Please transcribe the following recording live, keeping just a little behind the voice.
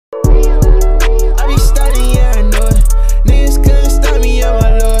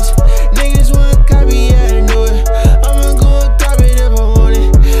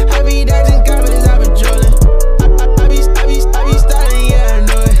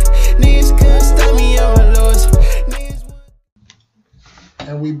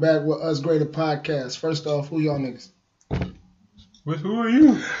back with Us Greater Podcast. First off, who y'all niggas? Who are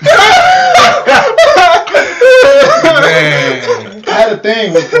you? Man. I had a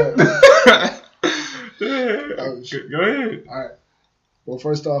thing with that. Go ahead. All right. Well,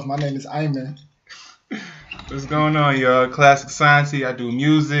 first off, my name is Ayman. What's going on, y'all? Classic Sciencey. I do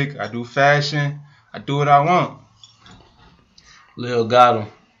music. I do fashion. I do what I want. Lil got him.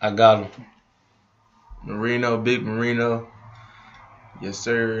 I got him. Marino, Big Marino. Yes,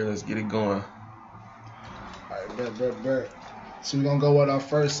 sir. Let's get it going. All right, bet. So we're gonna go with our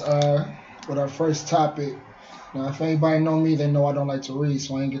first topic. Now, if anybody know me, they know I don't like to read,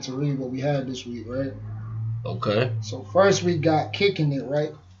 so I ain't get to read what we had this week, right? Okay. So first we got Kicking It,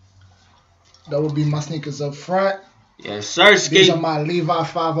 right? That would be my sneakers up front. Yes, sir. These are my Levi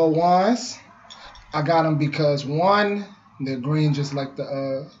 501s. I got them because one, they're green, just like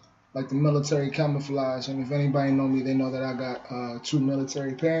the military camouflage. And if anybody know me, they know that I got 2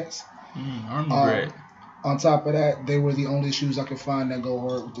 military pants. Army grade. On top of that, they were the only shoes I could find that go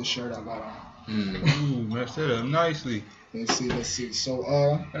hard with the shirt I got on. Ooh, messed it up nicely. Let's see. So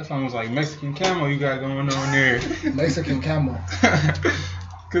that's almost like Mexican camo you got going on there. Mexican camo.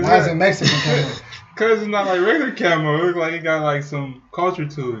 Why is it Mexican camo? Because it's not like regular camo. It looks like it got like some culture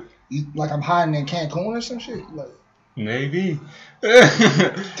to it. Like I'm hiding in Cancun or some shit? Like maybe.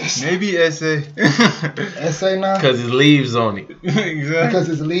 Maybe essay. Essay now? Because it's leaves on it. Exactly. Because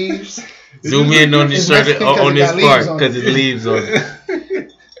it's leaves. Zoom in on this shirt on this part because it's leaves on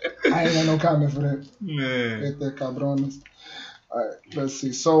it. I ain't got no comment for that. Man. Cabrones. Alright, let's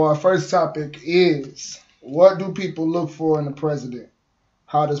see. So our first topic is, what do people look for in a president?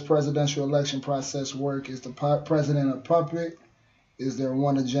 How does presidential election process work? Is the president a puppet? Is there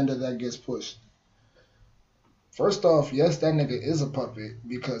one agenda that gets pushed? First off, yes, that nigga is a puppet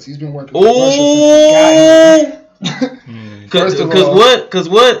because he's been working for Russia since he got here. Cause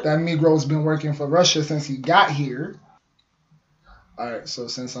what? That Negro's been working for Russia since he got here. Alright, so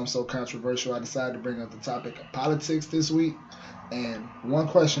since I'm so controversial, I decided to bring up the topic of politics this week. And one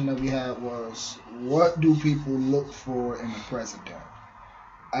question that we had was, what do people look for in a president?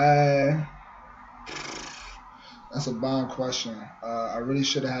 That's a bomb question. I really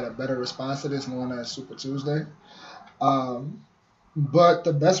should have had a better response to this knowing that it's Super Tuesday. But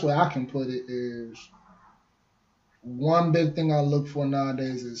the best way I can put it is, one big thing I look for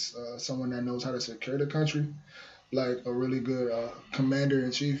nowadays is someone that knows how to secure the country, like a really good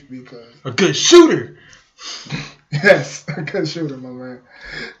commander-in-chief, because... A good shooter! Yes, a good shooter, my man.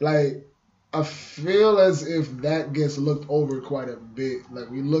 Like, I feel as if that gets looked over quite a bit. Like,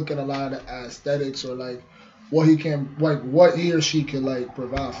 we look at a lot of aesthetics or, like, what he or she can, like,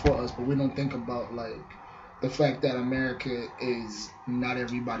 provide for us, but we don't think about, like, the fact that America is not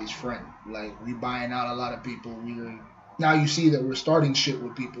everybody's friend. Like, we buying out a lot of people. Now you see that we're starting shit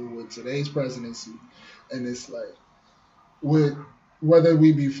with people with today's presidency. And it's like, whether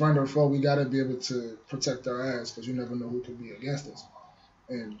we be friend or foe, we got to be able to protect our ass because you never know who could be against us.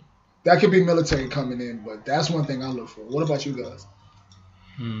 And that could be military coming in, but that's one thing I look for. What about you guys?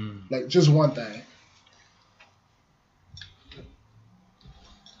 Like, just one thing.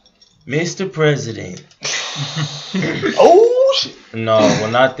 Mr. President. Oh, shit. No,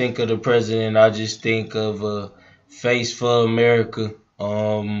 when I think of the president, I just think of a face for America.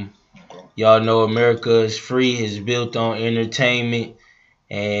 Y'all know America is free, is built on entertainment.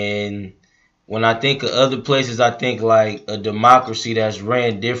 And when I think of other places, I think like a democracy that's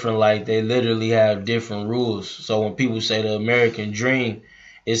ran different, like they literally have different rules. So when people say the American dream,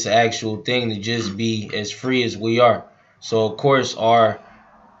 it's an actual thing to just be as free as we are. So, of course, our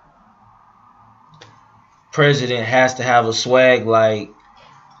president has to have a swag like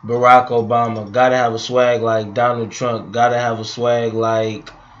Barack Obama, gotta have a swag like Donald Trump, gotta have a swag like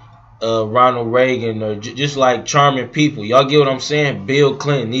Ronald Reagan, or just like charming people. Y'all get what I'm saying? Bill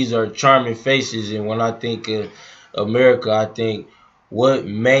Clinton, these are charming faces. And when I think of America, I think, what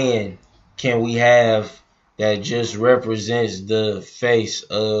man can we have that just represents the face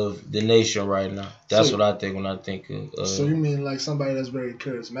of the nation right now? That's what I think when I think of. So you mean like somebody that's very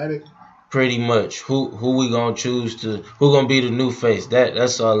charismatic? Pretty much. Who we gonna choose to? Who gonna be the new face?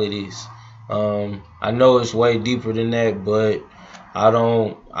 That's all it is. I know it's way deeper than that, but I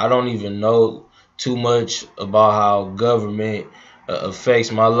don't even know too much about how government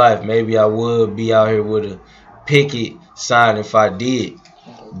affects my life. Maybe I would be out here with a picket sign if I did,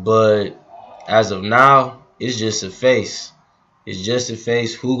 but as of now, it's just a face. It's just a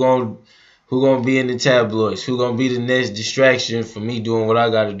face. Who gonna be in the tabloids? Who gonna be the next distraction for me doing what I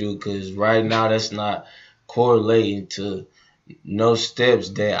gotta do? Because right now that's not correlating to no steps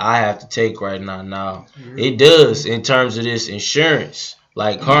that I have to take right now. Now, it does in terms of this insurance.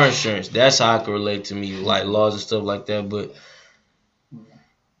 like car insurance. That's how I can relate to me, like laws and stuff like that. But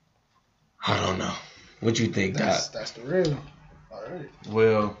I don't know. What you think, Doc? That's the real. All right.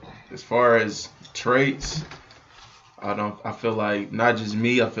 Well, as far as traits, I feel like not just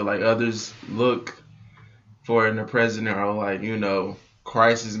me, I feel like others look for in the president are like,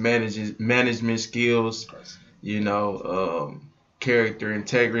 crisis management skills, character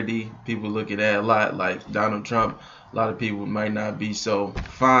integrity. People look at that a lot. Like Donald Trump, a lot of people might not be so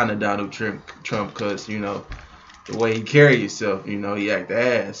fond of Donald Trump because, the way he carry himself, he act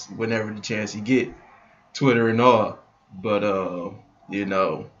ass whenever the chance he get, Twitter and all. But,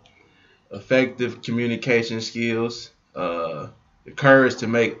 effective communication skills, the courage to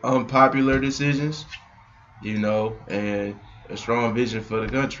make unpopular decisions, and a strong vision for the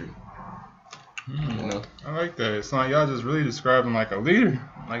country. I like that. It's like y'all just really describing like a leader.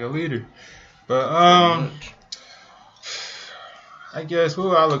 But I guess what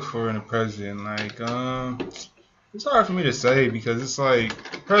would I look for in a president? Like it's hard for me to say because it's like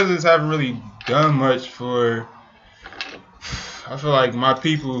presidents haven't really done much for. I feel like my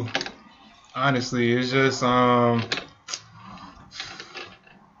people. Honestly, it's just I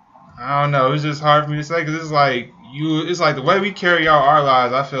don't know. It's just hard for me to say because it's like the way we carry out our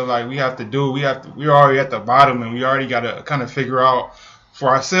lives. I feel like we're already at the bottom and we already got to kind of figure out for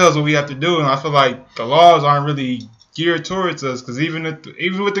ourselves what we have to do. And I feel like the laws aren't really geared towards us because even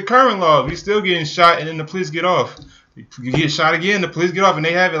with the current law, we still getting shot and then the police get off. You get shot again, the police get off, and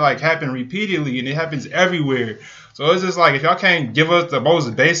they have it like happen repeatedly, and it happens everywhere. So it's just like if y'all can't give us the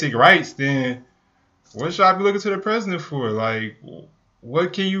most basic rights, then what should I be looking to the president for? Like,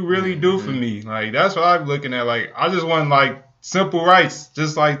 what can you really do for me? Like, that's what I'm looking at. Like, I just want like simple rights,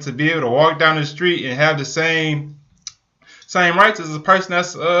 just like to be able to walk down the street and have the same rights as a person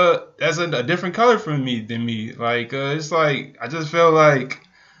that's a different color than me. Like, it's like I just feel like,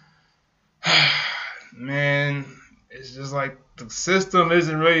 man, it's just like the system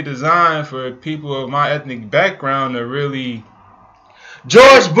isn't really designed for people of my ethnic background to really.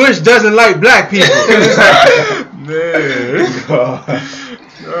 George Bush doesn't like black people. Man,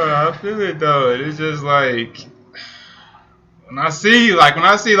 I feel it though. It's just like when I see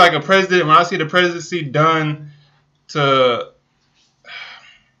the presidency done to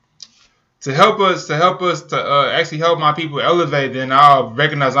help us to actually help my people elevate, then I'll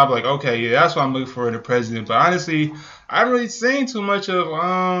recognize. I'll be like, okay, yeah, that's what I'm looking for in a president. But honestly, I haven't really seen too much of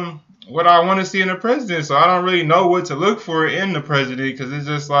what I want to see in a president, so I don't really know what to look for in the president because it's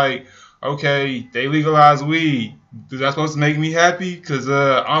just like, okay, they legalize weed. Is that supposed to make me happy? Because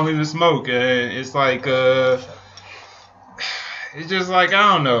I don't even smoke, and it's like it's just like,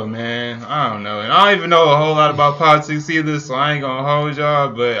 I don't know, man. I don't know. And I don't even know a whole lot about politics either, so I ain't going to hold y'all.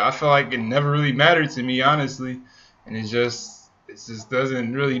 But I feel like it never really mattered to me, honestly. And it just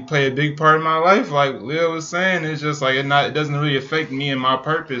doesn't really play a big part in my life. Like Lil was saying, it's just like it doesn't really affect me and my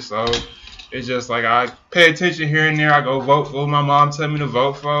purpose. So it's just like I pay attention here and there. I go vote for what my mom tell me to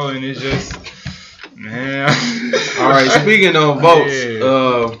vote for. And it's just, man. All right, speaking of votes,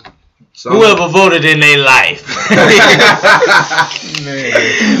 Yeah. Whoever voted in their life.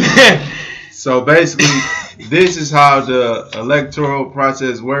 Man. So basically, this is how the electoral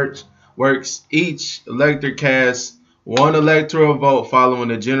process works. Each elector casts one electoral vote following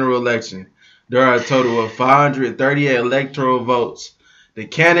the general election. There are a total of 538 electoral votes. The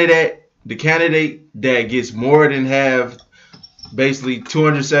candidate that gets more than half, basically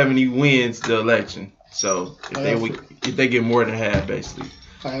 270, wins the election. So if they get more than half, basically.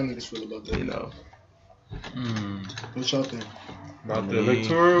 I don't need to feel about that. What y'all think? About the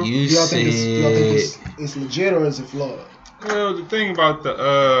electoral? Do y'all think it's legit or is it flawed? Well, the thing about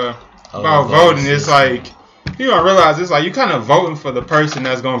about voting is like you don't realize it's like you kind of voting for the person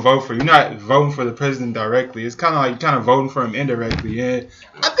that's gonna vote for you. You're not voting for the president directly. It's kind of like you kind of voting for him indirectly. And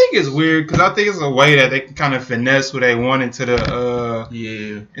I think it's weird because I think it's a way that they can kind of finesse who they want into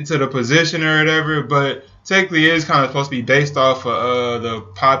the position or whatever. But technically, it is kind of supposed to be based off of the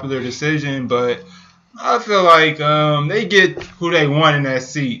popular decision. But I feel like they get who they want in that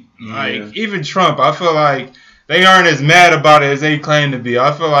seat. Like even Trump, I feel like they aren't as mad about it as they claim to be.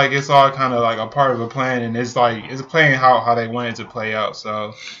 I feel like it's all kind of like a part of a plan, and it's like it's playing how they want it to play out.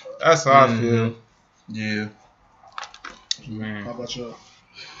 So that's how I feel. Yeah. Man. How about y'all?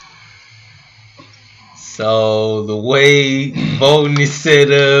 So the way voting is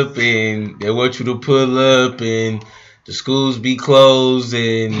set up, and they want you to pull up, and the schools be closed,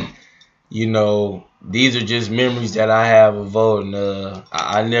 and these are just memories that I have of voting.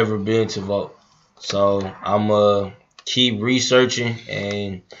 I never been to vote, so I'm keep researching,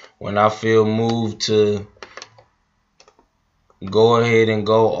 and when I feel moved to go ahead and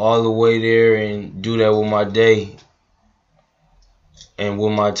go all the way there and do that with my day and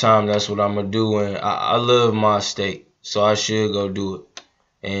with my time. That's what I'm going to do. And I love my state, so I should go do it.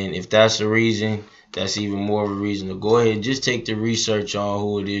 And if that's the reason, that's even more of a reason to go ahead and just take the research on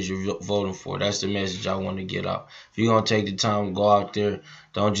who it is you're voting for. That's the message I want to get out. If you're going to take the time to go out there,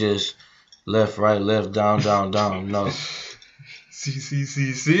 don't just left, right, left, down, down, down. No.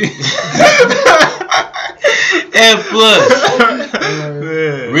 C. And plus,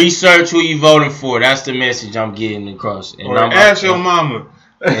 research who you voting for. That's the message I'm getting across. And or ask your mama.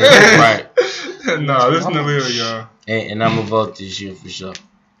 Right. No, listen to Lil, y'all. And I'm going to vote this year for sure.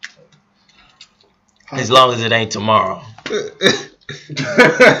 As long as it ain't tomorrow. It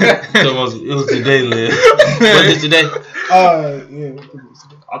was today, Lil. Was it today? Yeah.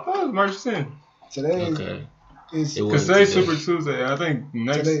 I thought it was March 10th. Today Okay. is Because today's Super Tuesday. I think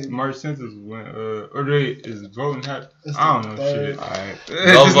next March 10th is when, or today is voting happen. I don't know shit. All right.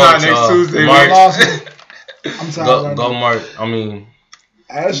 It's Go just vote, not next y'all. Tuesday. March. I'm tired. Go March. I mean,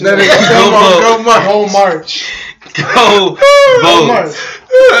 Actually, go March. Go March. Go vote. March.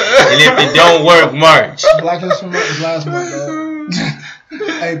 And if it don't work, March. Black History Month was last month, dog.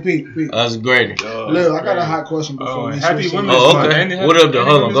 Hey, Pete. That's greater. Lil, I got a hot question before we Happy switch. Women's Oh, Month. okay. What up, though?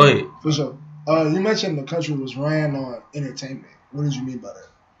 Hold on. Go ahead. For sure. You mentioned the country was ran on entertainment. What did you mean by that?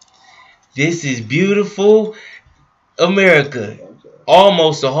 This is beautiful America.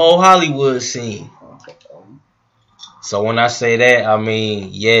 Almost the whole Hollywood scene. So when I say that, I mean,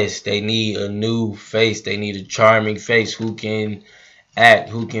 yes, they need a new face. They need a charming face who can act,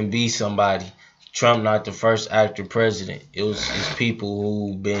 who can be somebody. Trump not the first actor president. It's people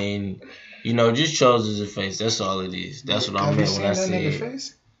who been, just chose as a face. That's all it is. That's what I meant when I said. Nigga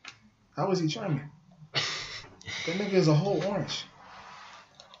face? How was he charming? That nigga is a whole orange.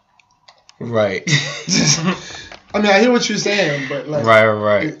 Right. I mean, I hear what you're saying, but like,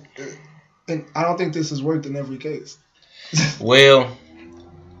 right. And I don't think this has worked in every case. Well,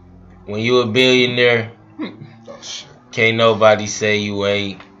 when you a billionaire, can't nobody say you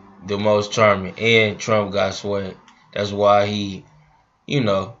ain't the most charming. And Trump got swag. That's why he,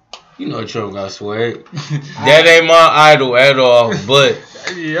 Trump got swag. That ain't my idol at all. But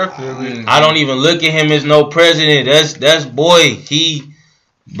yeah, I feel it. I don't even look at him as no president. That's boy.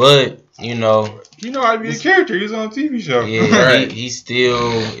 I'd be a character. He's on a TV show. Yeah, Right. he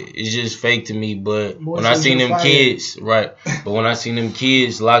still is just fake to me. But Boy, when I seen them fired. kids, right? But when I seen them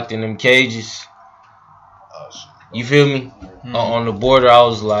kids locked in them cages, you feel me? On the border, I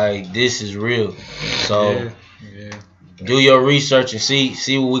was like, this is real. So do your research and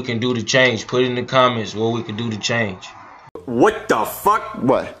see what we can do to change. Put in the comments what we can do to change. What the fuck?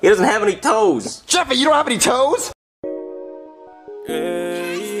 What? He doesn't have any toes. Jeffy, you don't have any toes?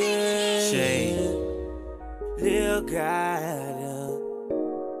 Lil God.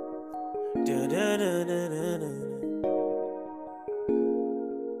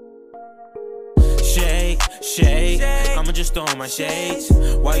 Shake. I'ma just throw on my shades.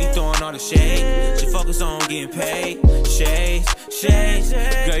 Why you throwing all the shade? She focus on getting paid. Shades.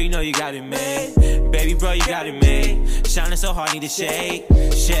 Girl, you know you got it made. Baby, bro, you got it made. Shining so hard, need a shade.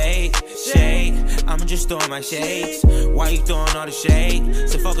 I'ma just throw on my shades. Why you throwing all the shade?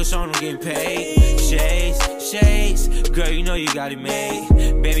 So focus on getting paid. Shades. Girl, you know you got it made.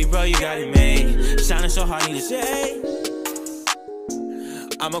 Baby, bro, you got it made. Shining so hard, need a shade.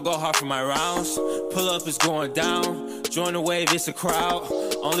 I'ma go hard for my rounds. Pull up, it's going down. Join the wave, it's a crowd.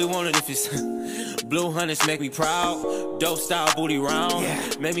 Only want it if it's blue hunters make me proud. Dope style booty round.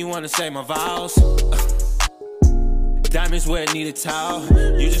 Make me wanna say my vows. Diamonds wet, need a towel.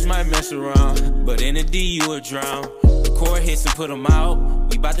 You just might mess around, but in the D you will drown. Record hits and put them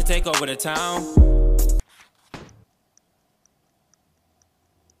out. We about to take over the town.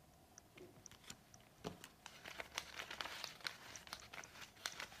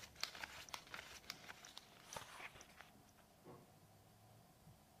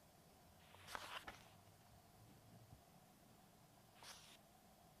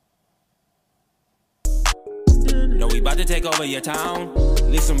 No, we about to take over your town. At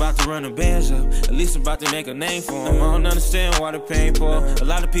least I'm about to run the bands up. At least I'm about to make a name for them. I don't understand why the pain for. A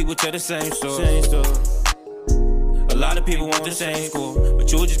lot of people tell the same story. A lot of people want the same score,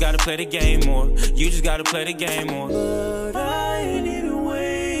 but you just gotta play the game more. You just gotta play the game more. But I ain't even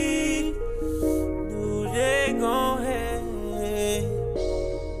wait. No, they gon' hate.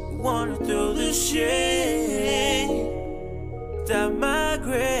 Wanna throw the shade. Stop my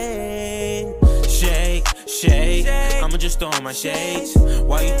grade. Shake. I'ma just throw on my shades.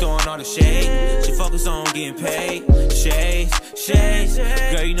 Why you throwing all the shade? She focus on getting paid. Shades.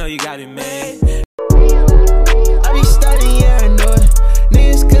 Girl, you know you got it made. I be studying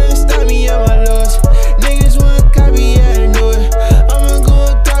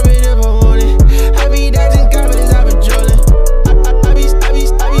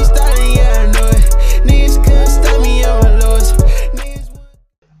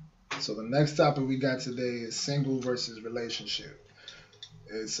next topic we got today is single versus relationship.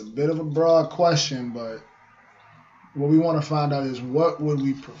 It's a bit of a broad question, but what we want to find out is what would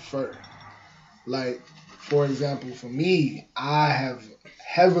we prefer? Like, for example, for me, I have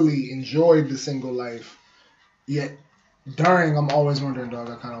heavily enjoyed the single life, yet during, I'm always wondering, dog,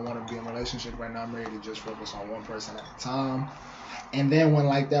 I kind of want to be in a relationship right now. I'm ready to just focus on one person at a time. And then when,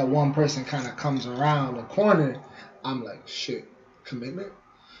 like, that one person kind of comes around the corner, I'm like, shit, commitment?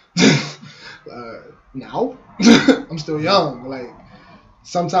 Now? I'm still young. Like,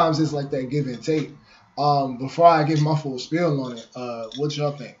 sometimes it's like that give and take. Before I give my full spiel on it, what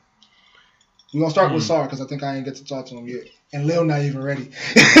y'all think? We're going to start with Sar, because I think I ain't get to talk to him yet. And Lil not even ready.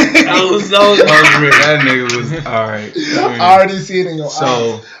 I was that nigga was all right. I already see it in your eyes.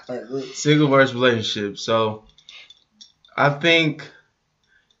 So, Right, single versus relationship. So, I think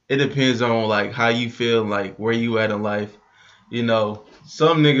it depends on like how you feel, like where you at in life. You know,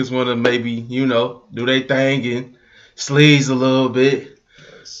 some niggas want to maybe, you know, do their thing and sleaze a little bit.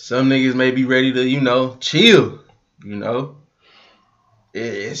 Some niggas may be ready to, you know, chill. You know,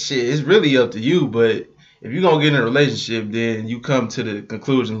 it's really up to you, but if you're going to get in a relationship, then you come to the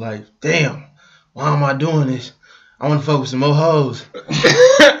conclusion like, damn, why am I doing this? I want to fuck with some more hoes.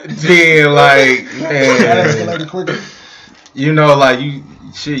 Then, like, man, you know, like, you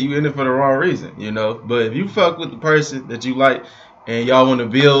in it for the wrong reason, you know. But if you fuck with the person that you like and y'all want to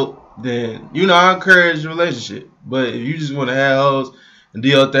build, then, you know, I encourage a relationship. But if you just want to have hoes and do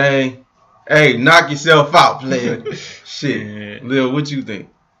your thing, hey, knock yourself out, player. Shit. Lil, what you think?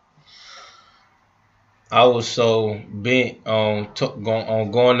 I was so bent on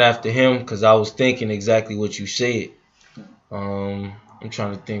going after him because I was thinking exactly what you said. I'm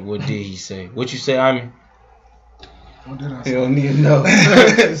trying to think, what did he say? What you say, Iman? What did I He say? don't need to know.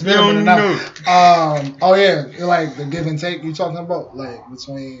 It's been a minute now. Oh yeah, like the give and take you talking about, like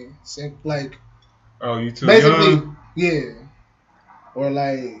between like. Oh, you too basically, young? Yeah. Or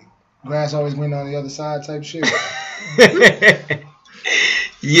like grass always green on the other side type shit.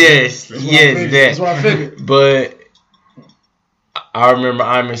 Yes, That's what I figured. But I remember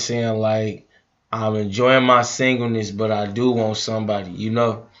Iman saying, like, I'm enjoying my singleness, but I do want somebody, you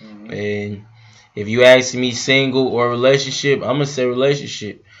know? Mm-hmm. And if you ask me single or relationship, I'm going to say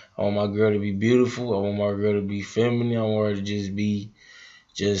relationship. I want my girl to be beautiful. I want my girl to be feminine. I want her to just be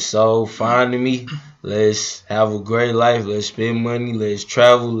so fine to me. Let's have a great life. Let's spend money. Let's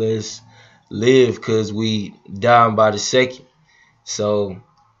travel. Let's live, because we dying by the second. So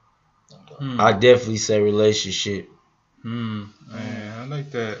I definitely say relationship. Man, I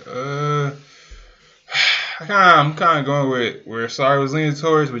like that. I'm kind of going with where Sorry was leaning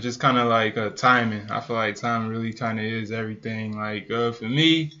towards, which is kind of like timing. I feel like time really kind of is everything. Like for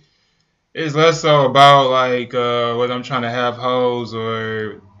me, it's less so about like whether I'm trying to have hoes,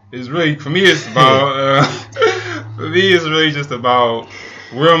 or it's really, for me it's about for me it's really just about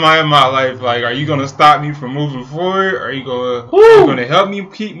where am I in my life? Like, are you gonna stop me from moving forward? Are you gonna help me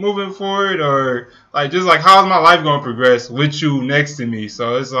keep moving forward? Or like, just like, how's my life gonna progress with you next to me?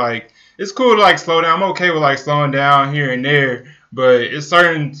 So it's like, it's cool to like slow down. I'm okay with like slowing down here and there, but it's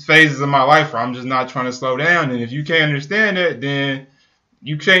certain phases of my life where I'm just not trying to slow down. And if you can't understand that, then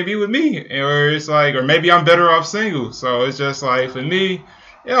you can't be with me. Or it's like, or maybe I'm better off single. So it's just like, for me,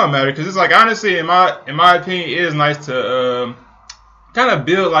 it don't matter, because it's like, honestly, in my opinion, it is nice to kind of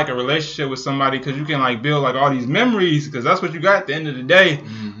build like a relationship with somebody, because you can like build like all these memories, because that's what you got at the end of the day.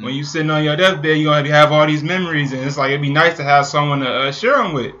 Mm-hmm. When you sitting on your deathbed, you're going to have all these memories, and it's like, it'd be nice to have someone to share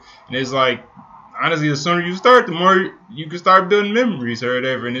them with. And it's like, honestly, the sooner you start, the more you can start building memories or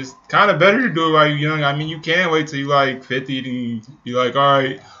whatever. And it's kind of better to do it while you're young. I mean, you can't wait till you like 50 and be like, all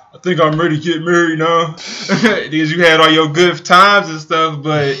right, I think I'm ready to get married now. Because you had all your good times and stuff,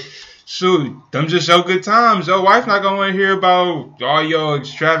 but shoot, them just your good times. Your wife not gonna want to hear about all your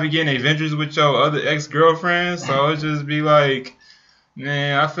extravagant adventures with your other ex-girlfriends. So it just be like,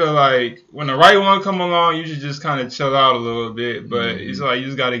 man, I feel like when the right one come along, you should just kind of chill out a little bit. But it's like, you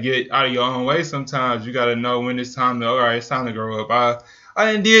just gotta get out of your own way sometimes. You gotta know when it's time to, all right, it's time to grow up.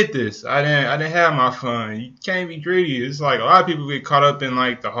 I didn't did this. I didn't have my fun. You can't be greedy. It's like a lot of people get caught up in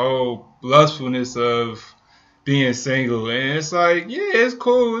like the whole lustfulness of being single, and it's like, yeah, it's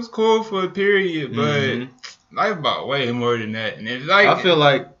cool for a period, but life about way more than that. And it's like, I feel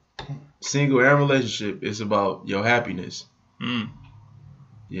like single and relationship is about your happiness.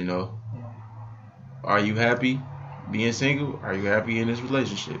 You know, are you happy being single? Are you happy in this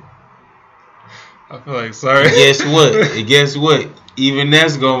relationship? I feel like, sorry. Guess what? Even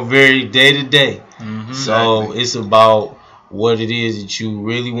that's gonna vary day to day. So exactly. It's about what it is that you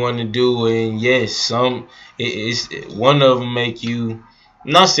really want to do, and yes, it's one of them make you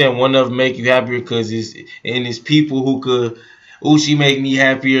I'm not saying one of them make you happier because it's people who could, she make me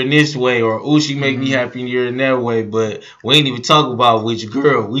happier in this way, or she make me happier in that way. But we ain't even talk about which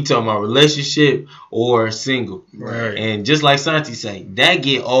girl. We talking about relationship or single. Right. And just like Santi say, that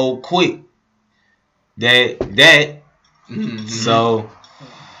get old quick. So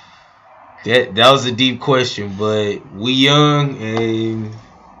that was a deep question, but we young and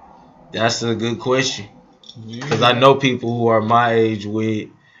that's a good question. Because I know people who are my age with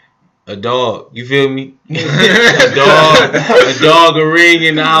a dog. You feel me? a dog, a ring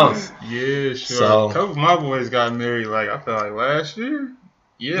in the house. Yeah, sure. So, a couple of my boys got married, like, I feel like last year.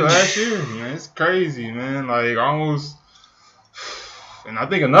 Yeah, last year, man. It's crazy, man. Like, almost. And I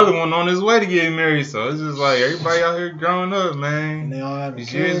think another one on his way to getting married. So it's just like everybody out here growing up, man. And they all having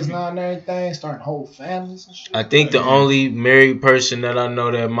kids now and everything, starting whole families and shit. I think the only married person that I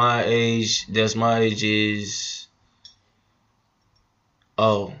know that's my age is,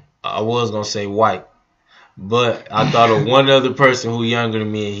 I was going to say white. But I thought of one other person who younger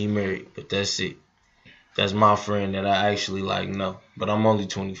than me and he married. But that's it. That's my friend that I actually know. But I'm only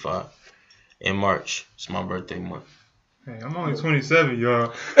 25 in March. It's my birthday month. Hey, I'm only 27,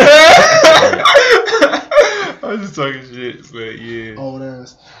 y'all. I'm just talking shit, but yeah. Old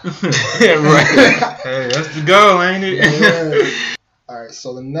ass. Right. Hey, that's the goal, ain't it? Yeah. All right,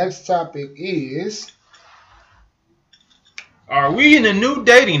 so the next topic is... Are we in a new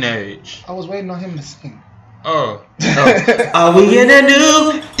dating age? I was waiting on him to sing. Oh. Are we in a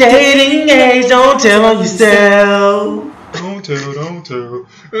new dating age? Don't tell on yourself. Don't tell.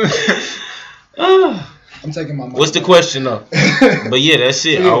 I'm taking my mic. What's the question though? But yeah, that's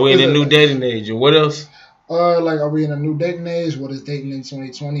it. Are we in a new dating age? And what else? Are we in a new dating age? What is dating in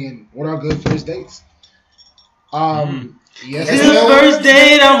 2020? And what are good first dates? Yes. Good first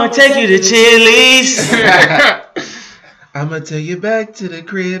date, I'ma take you to Chili's. I'ma take you back to the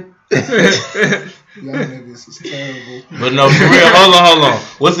crib. Y'all niggas is terrible. But no, for real, hold on.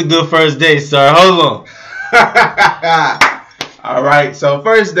 What's a good first date, sir? Hold on. All right, so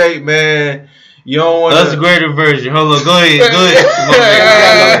first date, man. You don't want That's a greater version. Hold on, go ahead. Go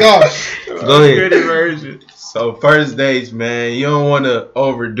ahead. Greater version. So first dates, man, you don't want to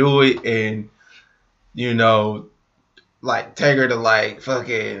overdo it and, take her to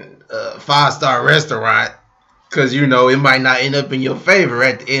fucking 5-star restaurant because, it might not end up in your favor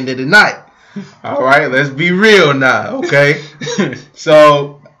at the end of the night. All right, let's be real now, okay?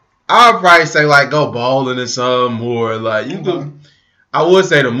 So I'll probably say go bowling or something, or I would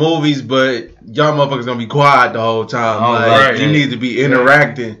say the movies, but y'all motherfuckers gonna be quiet the whole time. Right. You need to be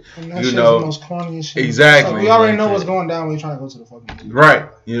interacting. And that shit's the most corny shit. Exactly. So we already know what's going down when you're trying to go to the fucking movie. Right.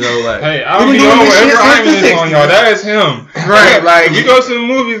 Hey, I don't be on whatever I'm on y'all. That is him. Right. If you go to the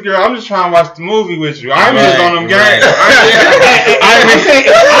movies, girl, I'm just trying to watch the movie with you. I'm just on them games.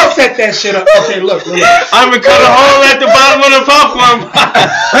 I'll set that shit up. Okay, look. I'm gonna cut a hole at the bottom of the popcorn box.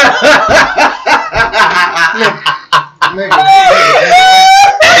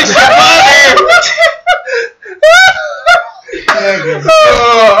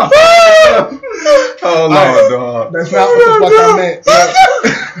 Oh Lord, dog. That's not what the fuck I meant.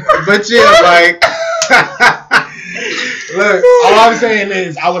 But yeah, look, all I'm saying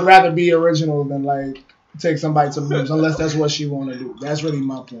is I would rather be original than take somebody to the movies, unless that's what she want to do. That's really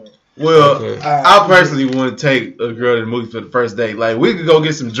my point. Well, Okay. I personally wouldn't take a girl to the movies for the first date. We could go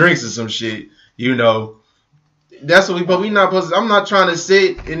get some drinks or some shit, That's what but we not supposed to. I'm not trying to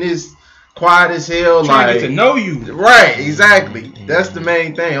sit in this quiet as hell. Trying to get to know you. Right, exactly. That's the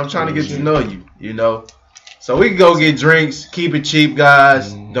main thing. I'm trying to get to know you, So we can go get drinks, keep it cheap,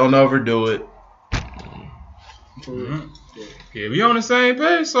 guys. Don't overdo it. Mm-hmm. Yeah, we on the same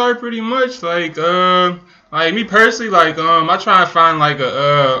page. Sorry, pretty much. Me personally, I try and find a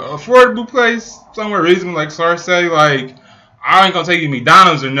affordable place somewhere reasonable. Like Sar say, I ain't gonna take you to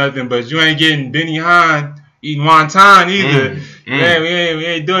McDonald's or nothing, but you ain't getting Benny Hinn eating wonton either. Man, we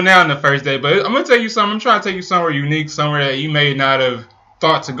ain't doing that on the first day. But I'm gonna tell you something. I'm trying to take you somewhere unique, somewhere that you may not have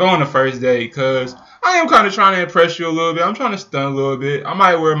thought to go on the first day, because I am kind of trying to impress you a little bit. I'm trying to stun a little bit. I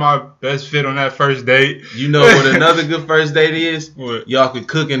might wear my best fit on that first date. You know what another good first date is? What? Y'all could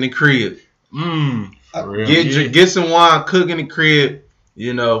cook in the crib. Real. Get some wine, cook in the crib.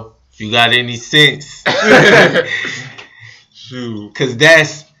 If you got any sense. Shoot. Cause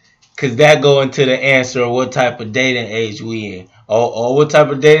that go into the answer of what type of dating age we in. Or what type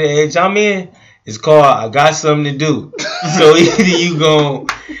of dating age I'm in. It's called I got something to do. So either you gonna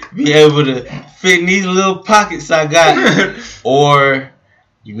be able to fit in these little pockets I got, or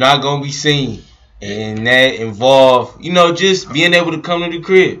you're not gonna be seen. And that involve, just being able to come to the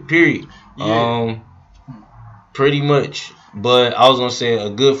crib, period. Yeah. Pretty much. But I was gonna say a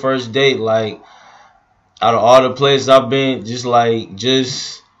good first date, like out of all the places I've been, just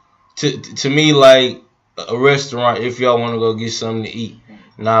to me, like a restaurant. If y'all want to go get something to eat,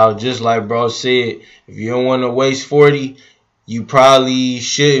 now just like bro said, if you don't want to waste 40, you probably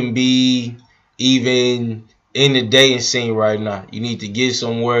shouldn't be even in the dating scene right now. You need to get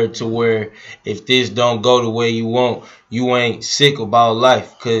somewhere to where if this don't go the way you want, you ain't sick about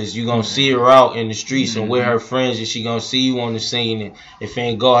life, because you going to see her out in the streets and with her friends, and she going to see you on the scene, and if it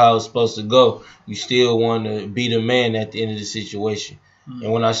ain't go how it's supposed to go, you still want to be the man at the end of the situation.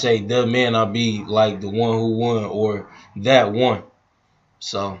 And when I say the man, I be like the one who won or that one.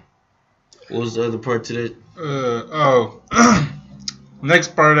 So, what was the other part to that?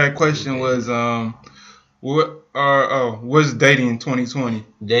 Next part of that question was what's dating in 2020?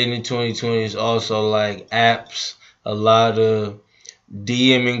 Dating in 2020 is also like apps, a lot of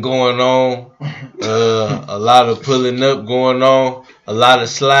DMing going on, a lot of pulling up going on, a lot of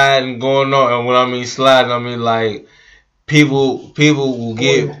sliding going on. And when I mean sliding, I mean like people will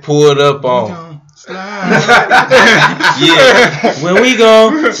get pulled up on. Yeah, when we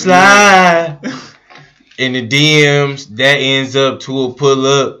gon' slide in the DMs, that ends up to a pull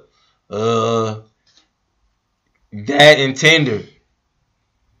up. That and Tinder.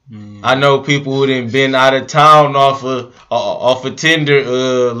 I know people who done been out of town off of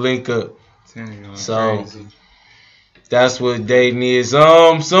Tinder link up. So crazy. That's what dating is.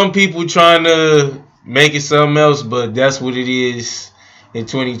 Some people trying to make it something else, but that's what it is in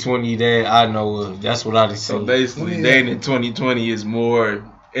 2020 that I know of. That's what I just So basically, dating in 2020 is more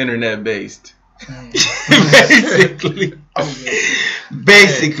internet based.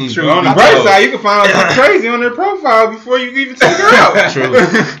 Basically. True. On the bright side, you can find out something crazy on their profile before you even take her out. True.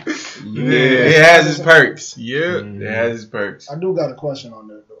 Yeah, it has its perks. Yeah, it has its perks. I do got a question on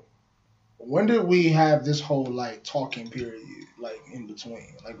that though. When did we have this whole like talking period, like in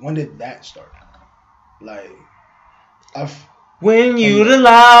between? Like when did that start? Like, when you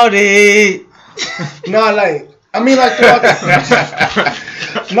allowed it. No, like I mean, like throughout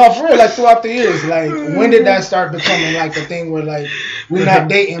no, for real, like throughout the years, like when did that start becoming like a thing where like we're not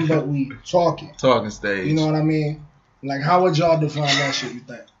dating but we talking? Talking stage. You know what I mean? Like how would y'all define that shit, you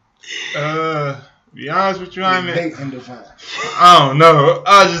think? Be honest with you, I mean, dating define. I don't know.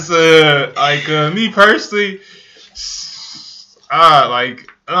 I just me personally, I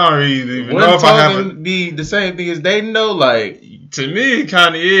don't really even know if I have be the same thing as dating though. Like to me, it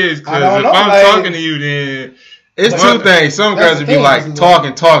kind of is, because if know, I'm like, talking to you, then it's two things. Some girls would be like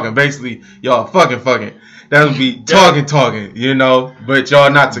talking, basically y'all fucking. That would be talking, you know, but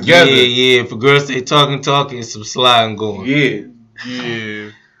y'all not together. Yeah. For girls say talking, some sliding going. Yeah.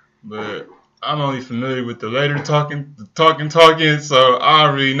 But I'm only familiar with the later talking. So I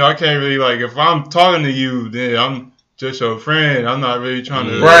don't really know. I can't really if I'm talking to you, then I'm just your friend. I'm not really trying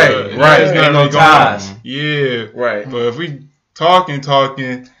to. Right. It's not no ties. Yeah. Right. But if we talking,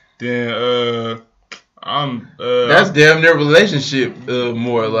 then I'm that's damn near relationship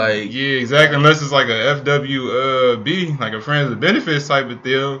more like. Yeah, exactly. Unless it's like a FWB, like a friends with benefits type of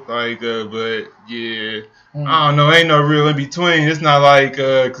deal. But yeah, I don't know. Ain't no real in between. It's not like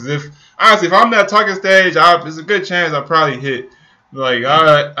because if I'm that talking stage, there's a good chance I probably hit. Like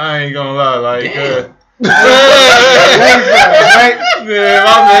I ain't gonna lie. Yeah, my man.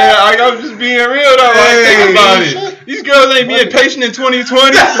 I'm just being real though. Think about it. These girls ain't being patient in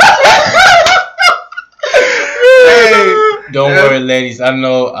 2020. Don't worry, ladies. I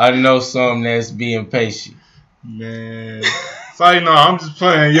know some that's being patient. Man, so I'm just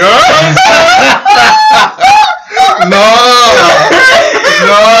playing, yo. No.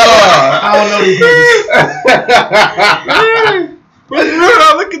 I don't know these niggas. But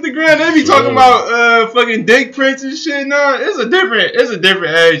look at the ground. They be talking about fucking dick prints and shit. No, it's a different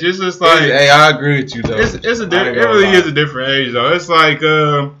age. It's just like, hey, I agree with you though. It really is a different age though. It's like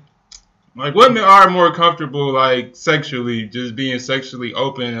women are more comfortable sexually, just being sexually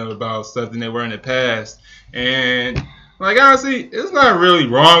open about stuff than they were in the past. And honestly, it's not really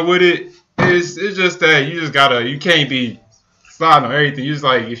wrong with it. It's just that you can't be sliding on everything. You just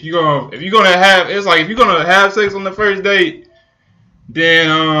if you're gonna have sex on the first date, then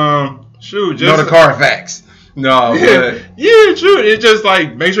just know the Carfax. No, yeah, true. It's just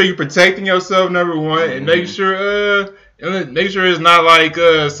make sure you're protecting yourself, number one, and make sure it's not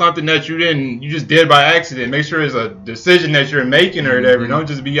something that you just did by accident. Make sure it's a decision that you're making or whatever. Don't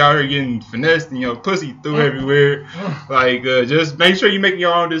just be out here getting finessed and your pussy through everywhere. Just make sure you're making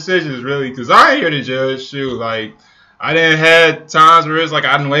your own decisions, really. Because I ain't here to judge. Shoot, I didn't had times where it's I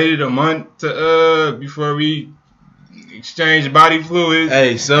done waited a month to before we exchange body fluids.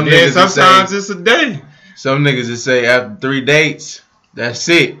 Hey, sometimes it's a day. Some niggas just say after 3 dates, that's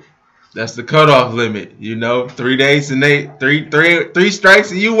it. That's the cutoff limit, you know. 3 dates and three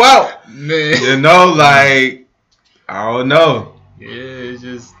strikes and you out. Man. You know, like I don't know. Yeah, it's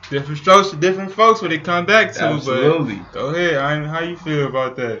just different strokes for different folks what they come back to. Absolutely. But go ahead. How you feel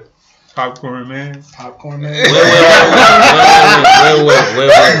about that? Popcorn man. Popcorn man.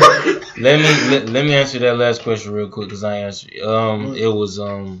 Wait. Let me answer that last question real quick because I answered. It was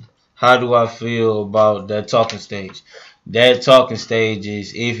how do I feel about that talking stage? That talking stage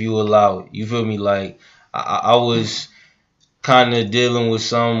is if you allow it. You feel me? Like I was kind of dealing with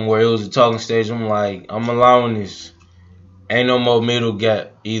something where it was a talking stage. I'm like, I'm allowing this. Ain't no more middle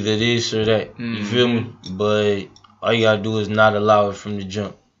gap. Either this or that. You feel me? But all you gotta do is not allow it from the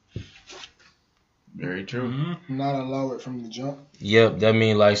jump. Very true. Mm-hmm. Not allow it from the jump. Yep, that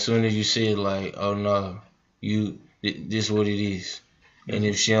mean like soon as you see it, like, oh no, this what it is. And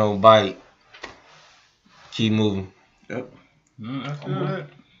if she don't bite, keep moving. Yep. I feel that.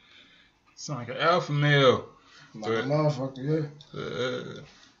 Sound like an alpha male. Like a motherfucker, yeah. Uh,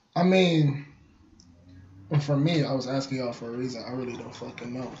 I mean, for me, I was asking y'all for a reason. I really don't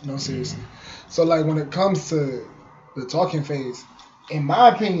fucking know. No, seriously. So, like, when it comes to the talking phase, in my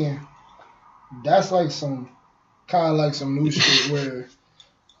opinion, that's like some kind of like some new shit where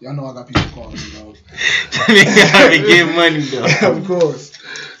y'all know I got people calling me, you know. They gotta get money though. Of course.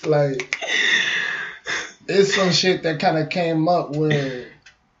 Like, it's some shit that kind of came up where,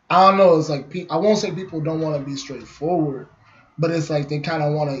 I don't know, it's like, I won't say people don't want to be straightforward, but it's like they kind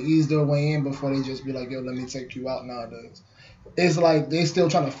of want to ease their way in before they just be like, yo, let me take you out nowadays. It's like they still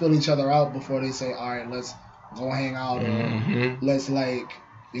trying to fill each other out before they say, all right, let's go hang out or let's like,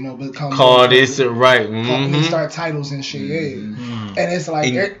 you know, become call this it right. Start titles and shit, yeah. And it's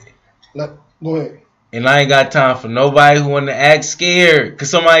like, go ahead. And I ain't got time for nobody who want to act scared. Because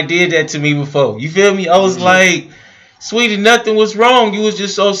somebody did that to me before. You feel me? I was like, sweetie, nothing was wrong. You was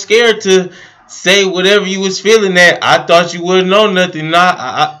just so scared to say whatever you was feeling that. I thought you wouldn't know nothing.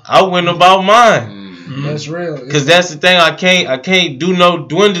 I went about mine. That's real. Because that's the thing. I can't do no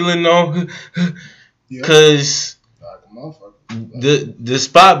dwindling on. Because the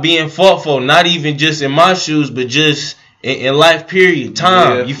spot being fought for, not even just in my shoes, but just in life period,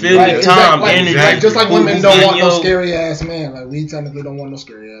 time. Yeah. You feel Right, me? Time, exactly. energy. Like, just like women don't want no Yo. scary ass man. Like, we technically don't want no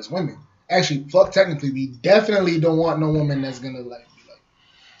scary ass women. Actually, fuck, technically, we definitely don't want no woman that's gonna like be like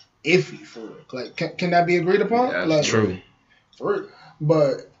iffy for it. Like, can that be agreed upon? Yeah, like, true. For it.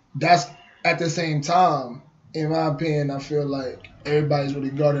 But that's at the same time, in my opinion, I feel like everybody's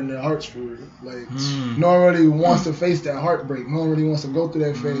really guarding their hearts for it. Like, no one really wants to face that heartbreak. No one really wants to go through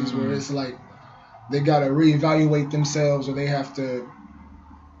that phase where it's like they gotta reevaluate themselves, or they have to.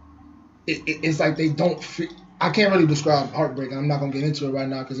 It's like they don't. I can't really describe heartbreak, and I'm not gonna get into it right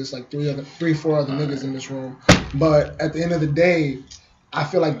now because it's like 4 other niggas in this room. But at the end of the day, I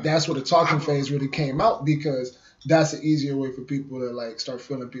feel like that's where the talking phase really came out, because that's an easier way for people to like start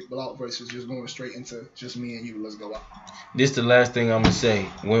feeling people out versus just going straight into just me and you. Let's go out. This the last thing I'm gonna say.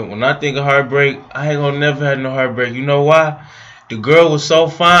 When I think of heartbreak, I ain't gonna never have no heartbreak. You know why? The girl was so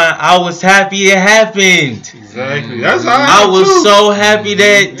fine. I was happy it happened. exactly. That's how I was too. so happy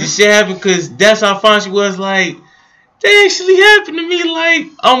that this shit happened, because that's how fine she was. Like, that actually happened to me. Like,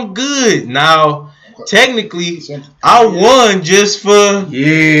 I'm good. Now, technically, I won just for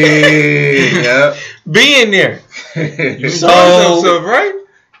Yeah. being there. You So- enjoyed yourself, right?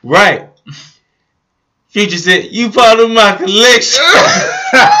 Right. Future said, you part of my collection.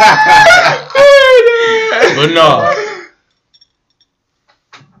 But no.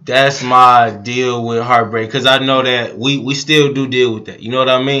 That's my deal with heartbreak, because I know that we still do deal with that. You know what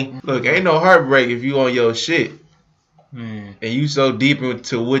I mean? Look, ain't no heartbreak if you on your shit. Man. And you so deep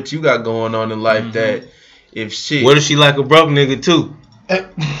into what you got going on in life that if shit. What if she like a broke nigga too?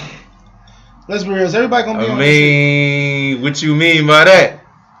 Let's be real. Is everybody gonna be I on this shit? mean, what you mean by that?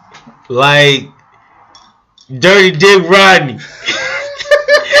 Like Dirty Dick Rodney.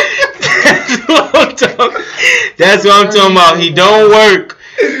 That's what I'm talking about. He don't work.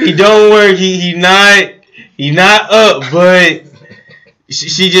 He not up, but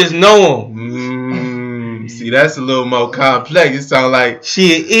she just know him. See, that's a little more complex. It sounds like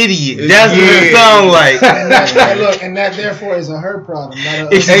She an idiot. That's what it sound like. And that therefore is her problem,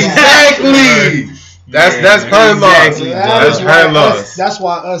 not a exactly. That's her loss. Exactly. That's her loss. That's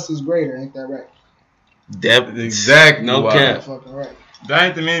why us is greater, ain't that right? That Exactly. No why. cap. Fucking right. That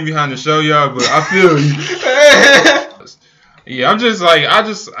ain't the man behind the show, y'all, but I feel you. Yeah, I'm just like,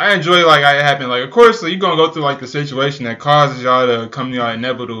 I enjoy like how it happened. Like, of course, so you're gonna go through like the situation that causes y'all to come to y'all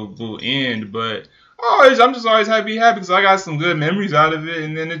inevitable end, but I'm just always happy because I got some good memories out of it,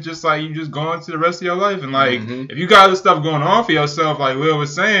 and then it's just like you just go into the rest of your life, and like if you got other stuff going on for yourself, like Will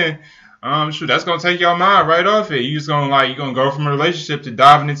was saying, shoot, that's gonna take your mind right off it. You're gonna go from a relationship to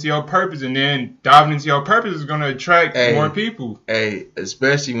diving into your purpose, and then diving into your purpose is gonna attract more people. Hey,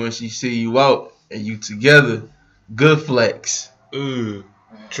 especially when she see you out and you together, good flex. Ooh,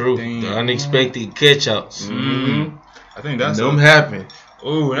 true. Damn. The unexpected catch-outs. I think that's them happen.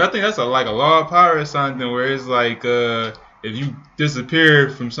 Ooh, and I think that's like a law of power or something where it's like if you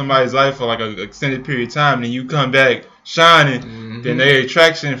disappear from somebody's life for like an extended period of time and then you come back shining, then their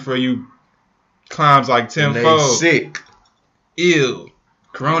attraction for you climbs like tenfold. They sick. Ew.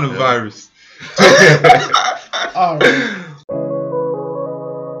 Coronavirus. All right.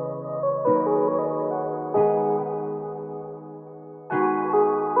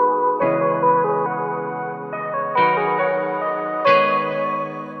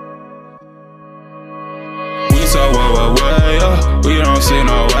 We so way up, we don't see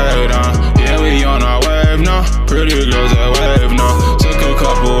no way down. Yeah, we on our wave now. Pretty girls that wave now. Took a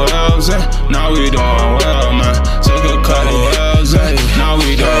couple L's and now we doing well, man. Took a couple L's and now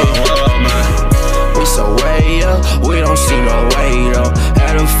we doing well, man. We so way up, we don't see no way though.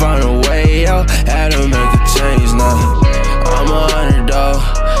 Had to find a way out, had to make a change now. I'm a underdog,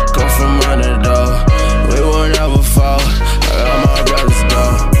 come from underdog. We will never fall, I got my brothers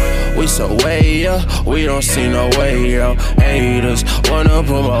though. We so way up, we don't see no way out. Haters wanna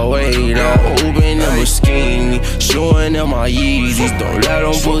put my weight out. Open them a skinny, showing them my Yeezys. Don't let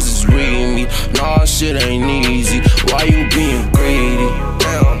them pussies read me. Nah, shit ain't easy. Why you being greedy?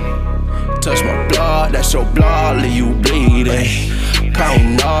 Damn. Touch my blood, that's your blood, leave you bleeding.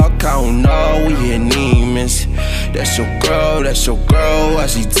 Counting all, we hit demons. That's your girl, why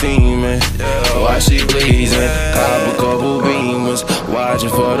she teaming? Why she pleasing? Cop a couple beamers, watching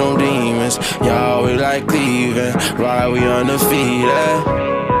for them demons. Y'all, we like Cleveland, right, we undefeated.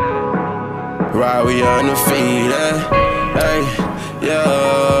 Right, we undefeated. Hey,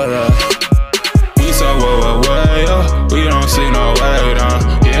 yeah. We so way up, we don't see no way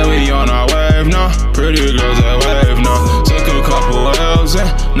down. Yeah, we on our wave now. Pretty girls that wave now. Took a couple L's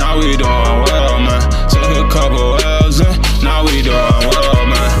and now we doing well, man. Took a couple L's and now we doing well,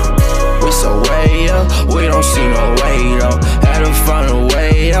 man. We so way up, we don't see no way though. Had to find a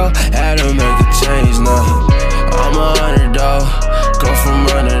way out, had to make a change now. I'm a underdog, come from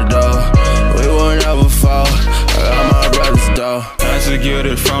underdog. We will never fall, I got my brothers though. Had to get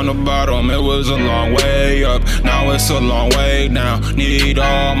it from the bottom, it was a long way up. Now it's a long way down. Need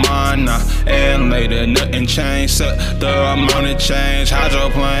all mine now. And later, nothing changed. Set the amount of change.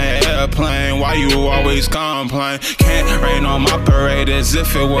 Hydroplane, airplane, why you always complain? Can't rain on my parade as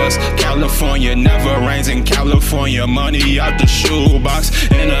if it was California. Never rains in California. Money out the shoebox,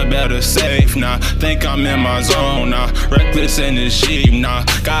 in a better safe now. Think I'm in my zone now. Reckless in the Jeep now.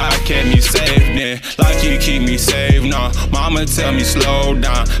 God kept me safe then, like he keep me safe now. Mama tell me slow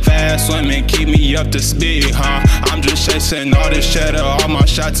down. Fast swimming, keep me up to speed, huh? I'm just chasing all this cheddar. All my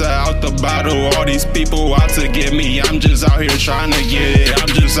shots are out the bottle. All these people out to get me. I'm just out here trying to get it. I'm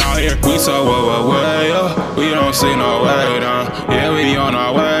just out here. We so way up, we don't see no way down. Yeah, we on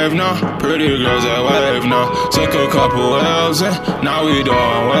our wave now. Pretty girls that wave now. Took a couple L's and now we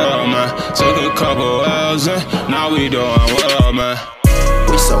doing well, man. Took a couple L's and now we doing well, man.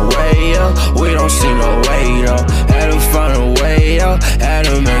 We so way up, we don't see no way though. Had to find a way out, had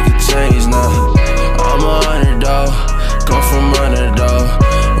to make a change now. I'm a underdog, come from underdog.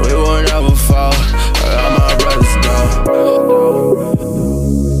 We will never fall, I got my brothers though.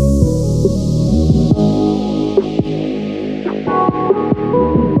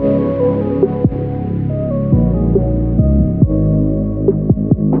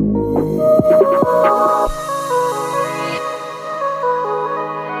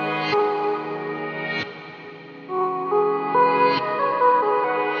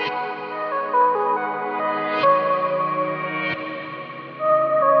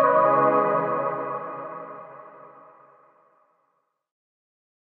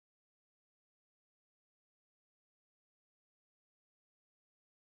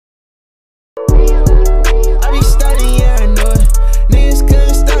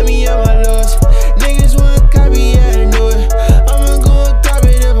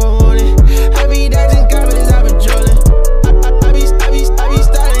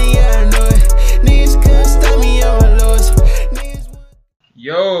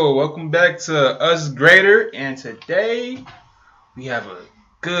 Back to Us Greater, and today we have a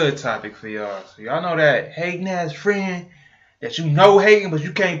good topic for y'all. So y'all know that hating ass friend that you know hating, but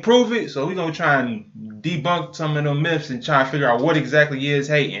you can't prove it. So we're going to try and debunk some of them myths and try and figure out what exactly is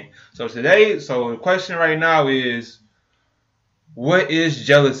hating. So the question right now is, what is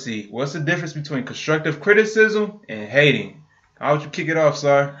jealousy? What's the difference between constructive criticism and hating? How would you kick it off,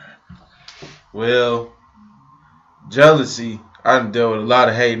 sir? Well, jealousy, I done dealt with a lot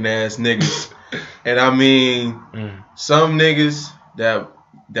of hating ass niggas. And I mean, some niggas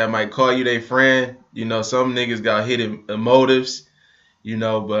that might call you their friend, you know, some niggas got hidden motives, you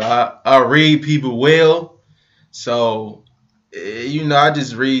know, but I read people well. So, you know, I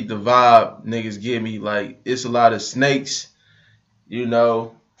just read the vibe niggas give me. Like, it's a lot of snakes, you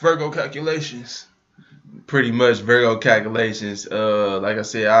know. Virgo calculations. Pretty much Virgo calculations. Like I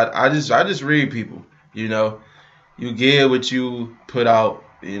said, I just read people, you know. You get what you put out.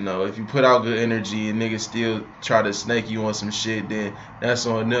 You know, if you put out good energy and niggas still try to snake you on some shit, then that's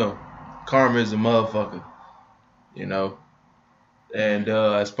on them. Karma is a motherfucker, you know. And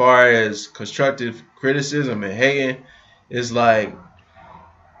as far as constructive criticism and hating, it's like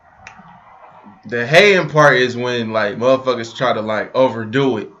the hating part is when like motherfuckers try to like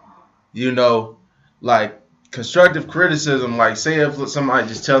overdo it, you know. Like constructive criticism, like say if somebody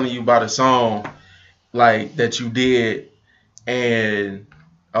just telling you about a song like that you did, and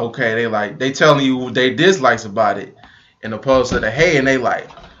okay, they telling you they dislikes about it, and opposed to the hate, and they like,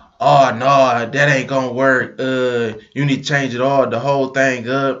 oh no, that ain't gonna work. You need to change it all, the whole thing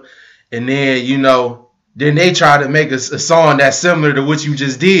up, and then you know, then they try to make a song that's similar to what you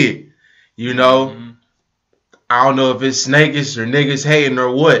just did. You know, I don't know if it's snakish or niggas hating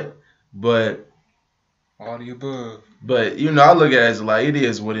or what, but all the above. But you know, I look at it as like it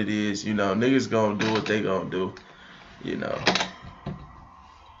is what it is. You know, niggas gonna do what they gonna do. You know.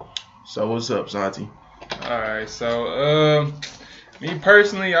 So what's up, Santi? Alright, so me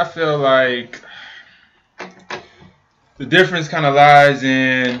personally, I feel like the difference kind of lies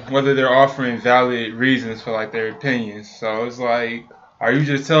in whether they're offering valid reasons for like their opinions. So it's like, are you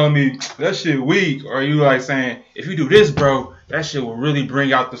just telling me that shit weak, or are you like saying, if you do this, bro, that shit will really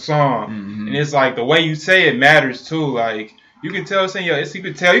bring out the song? And it's like the way you say it matters too. Like you can tell, saying you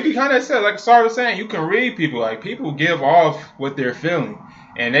can kind of say, like Sarah was saying, you can read people. Like people give off what they're feeling,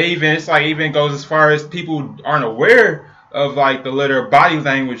 and even goes as far as people aren't aware of like their body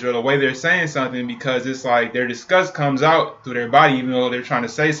language or the way they're saying something, because it's like their disgust comes out through their body even though they're trying to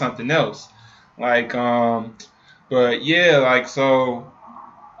say something else. Like but yeah, like so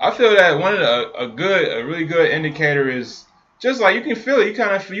I feel that one of a really good indicator is just like you can feel it. You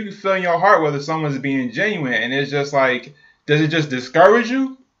can feel in your heart whether someone's being genuine, and it's just like, does it just discourage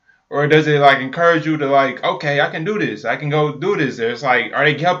you, or does it like encourage you to like, okay, I can do this, I can go do this? It's like, are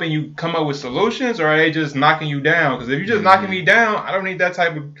they helping you come up with solutions, or are they just knocking you down? Because if you're just knocking me down, I don't need that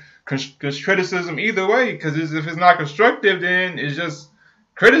type of criticism either way. Because if it's not constructive, then it's just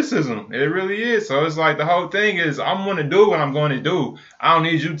criticism. It really is. So it's like the whole thing is, I'm going to do what I'm going to do. I don't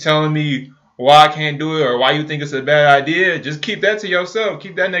need you telling me why I can't do it or why you think it's a bad idea. Just keep that to yourself.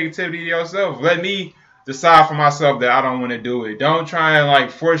 Keep that negativity to yourself. Let me decide for myself that I don't want to do it. Don't try and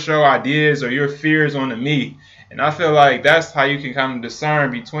like force your ideas or your fears onto me. And I feel like that's how you can kind of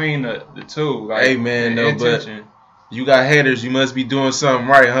discern between the two. Like, hey man, no, but you got haters, you must be doing something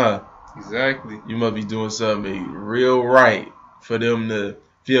right, huh? Exactly. You must be doing something real right for them to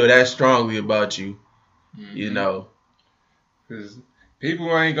feel that strongly about you. You know. Because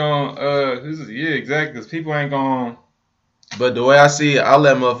people ain't gonna, exactly. Because people ain't gonna. But the way I see it, I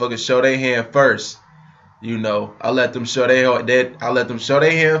let motherfuckers show their hand first. You know, I let them show their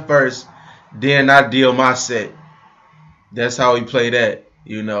hand first, then I deal my set. That's how we play that,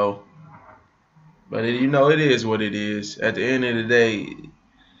 you know. But it is what it is. At the end of the day,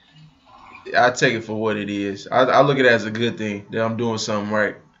 I take it for what it is. I look at it as a good thing that I'm doing something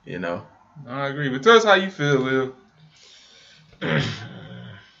right, you know. I agree. But tell us how you feel, Lil.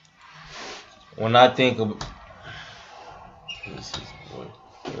 When I think of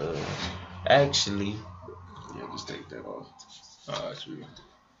actually, yeah, just take that off. True.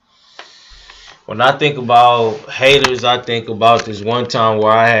 When I think about haters, I think about this one time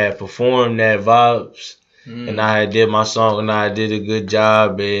where I had performed that Vibes, and I had did my song, and I did a good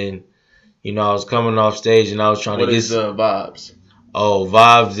job, and you know I was coming off stage, and I was trying to get. What is Vibes? Oh,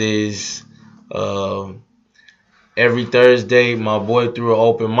 Vibes is every Thursday my boy threw an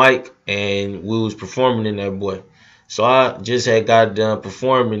open mic, and we was performing in that boy. So I just had got done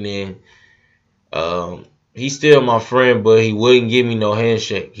performing, and he's still my friend, but he wouldn't give me no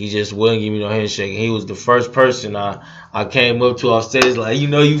handshake. He just wouldn't give me no handshake. He was the first person I came up to off stage, like, you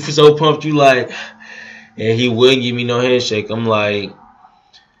know, you so pumped, you like, and he wouldn't give me no handshake. I'm like,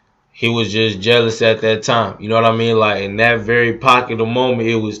 he was just jealous at that time. You know what I mean? Like in that very pocket of moment,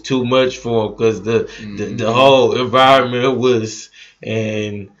 it was too much for him because the whole environment was.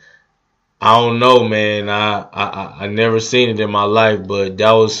 And I don't know, man. I never seen it in my life, but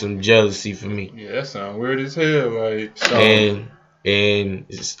that was some jealousy for me. Yeah, that sounds weird as hell. Like, so. And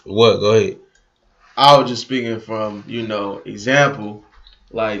what? Go ahead. I was just speaking from, example.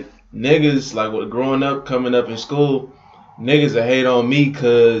 Like, niggas, like, growing up, coming up in school, niggas that hate on me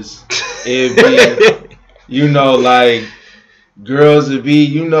because it'd be, like, girls would be,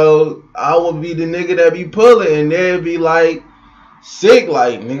 I would be the nigga that be pulling, and they'd be, like, sick,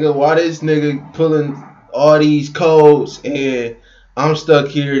 like, nigga, why this nigga pulling all these codes, and I'm stuck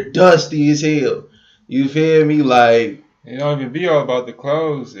here dusty as hell. You feel me? Like, it don't even be all about the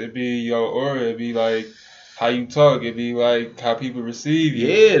clothes. It be your aura. It be like how you talk. It be like how people receive you.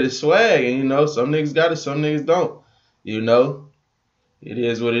 Yeah, the swag. And some niggas got it, some niggas don't. It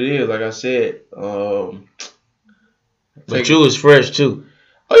is what it is. Like I said. But you was fresh too.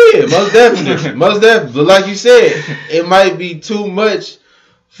 Oh yeah, most definitely. Most definitely. But like you said, it might be too much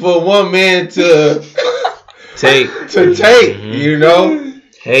for one man to take.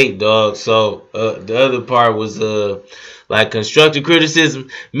 Hey, dog. So the other part was like constructive criticism.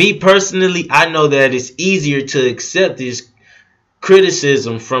 Me personally, I know that it's easier to accept this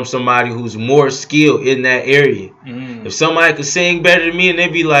criticism from somebody who's more skilled in that area. If somebody could sing better than me and they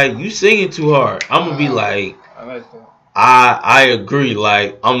be like, "You singing too hard," I'm gonna be like, I like that. I agree.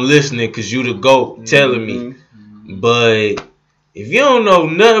 Like, I'm listening because you the GOAT telling me. But if you don't know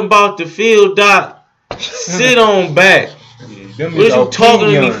nothing about the field, Doc, sit on back. What are you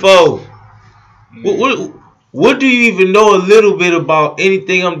talking to me for? What do you even know a little bit about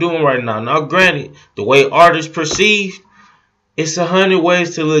anything I'm doing right now? Now, granted, the way artists perceive, it's 100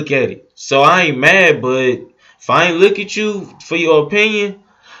 ways to look at it. So I ain't mad, but if I ain't look at you for your opinion,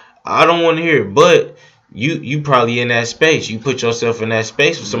 I don't want to hear it. But you probably in that space. You put yourself in that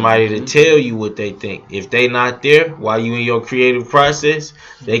space for somebody to tell you what they think. If they not there while you in your creative process,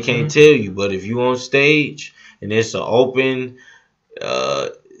 they can't tell you. But if you on stage and it's an open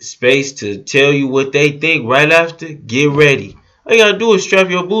space to tell you what they think right after, get ready. All you gotta do is strap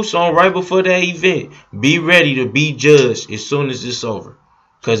your boots on right before that event. Be ready to be judged as soon as it's over,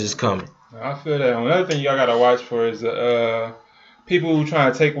 cause it's coming. I feel that. Another thing y'all gotta watch for is people who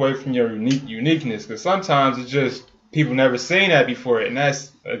trying to take away from your uniqueness, because sometimes it's just people never seen that before, and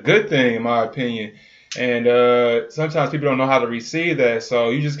that's a good thing in my opinion. And sometimes people don't know how to receive that,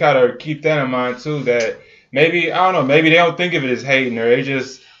 so you just gotta keep that in mind too. That maybe, I don't know, maybe they don't think of it as hating, or they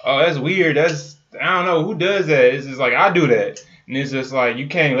just, oh, that's weird. That's, I don't know, who does that? It's just like, I do that. And it's just like, you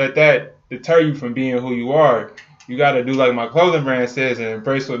can't let that deter you from being who you are. You got to do like my clothing brand says and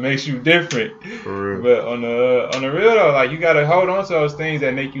embrace what makes you different. For real. But on the real though, like, you got to hold on to those things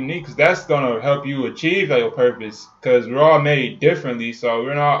that make you unique, because that's going to help you achieve like, your purpose, because we're all made differently. So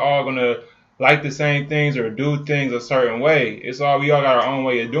we're not all going to like the same things or do things a certain way. We all got our own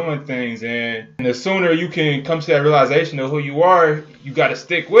way of doing things, and the sooner you can come to that realization of who you are, you got to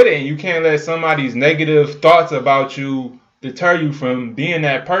stick with it, and you can't let somebody's negative thoughts about you deter you from being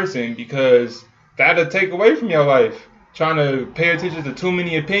that person, because that'll take away from your life. Trying to pay attention to too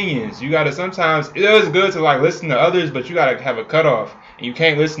many opinions. You got to sometimes, it is good to like listen to others, but you got to have a cutoff, and you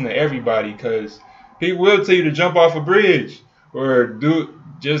can't listen to everybody, because people will tell you to jump off a bridge or do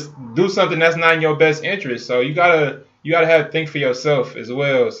something that's not in your best interest. So you gotta have to think for yourself as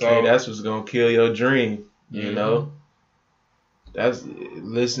well. So hey, that's what's gonna kill your dream. You know,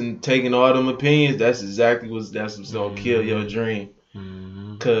 taking all them opinions. That's exactly what's gonna kill your dream.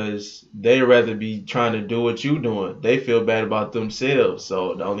 Cause they rather be trying to do what you doing. They feel bad about themselves.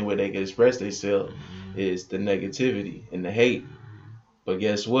 So the only way they can express themselves is the negativity and the hate. But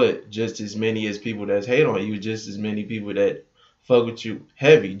guess what? Just as many as people that hate on you, just as many people that fuck with you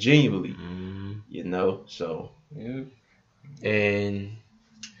heavy, genuinely, so. Yeah.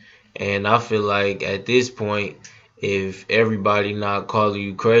 And I feel like at this point, if everybody not calling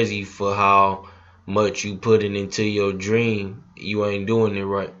you crazy for how much you putting into your dream, you ain't doing it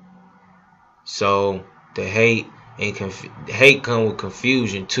right. So the hate come with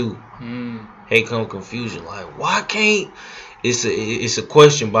confusion too. Hate come with confusion. Like, why can't? It's a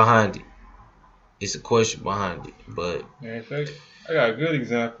question behind it. It's a question behind it, but in fact, I got a good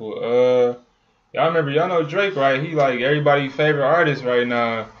example. Y'all know Drake, right? He like everybody's favorite artist right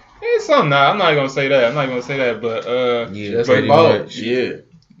now. It's something now. I'm not gonna say that, but yeah, that's pretty much. Yeah.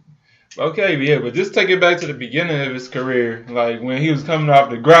 Okay, yeah, but just take it back to the beginning of his career, like when he was coming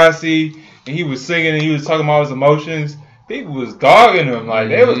off Degrassi and he was singing and he was talking about his emotions. people was dogging him. Like,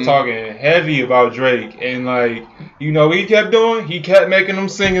 they was Mhm. talking heavy about Drake. And, like, you know what he kept doing? He kept making them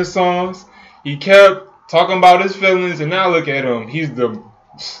singing songs. He kept talking about his feelings. And now look at him. He's the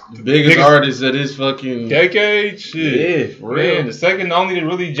biggest artist of this fucking decade. Shit. Yeah, for real. Man, the second only to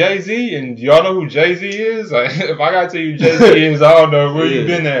really Jay-Z. And y'all know who Jay-Z is? Like, if I gotta tell you who Jay-Z is, I don't know where you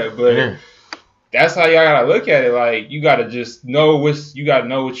been at. But that's how y'all gotta look at it. Like, you gotta just know what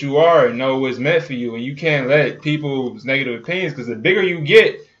you are and know what's meant for you. And you can't let people's negative opinions, because the bigger you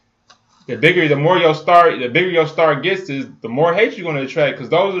get, the bigger your star gets, is the more hate you're gonna attract. Because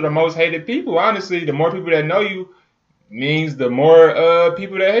those are the most hated people. Honestly, the more people that know you means the more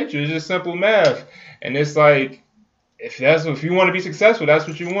people that hate you. It's just simple math. And it's like, if you want to be successful, that's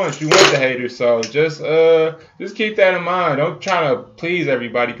what you want. You want the haters. So just keep that in mind. Don't try to please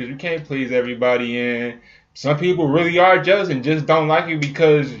everybody, because you can't please everybody. And some people really are jealous and just don't like you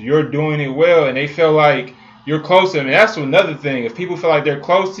because you're doing it well, and they feel like you're close to them. And that's another thing. If people feel like they're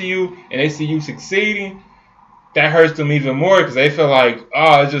close to you and they see you succeeding, that hurts them even more, because they feel like,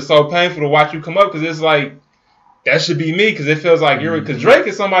 oh, it's just so painful to watch you come up, because it's like, that should be me, because it feels like because Drake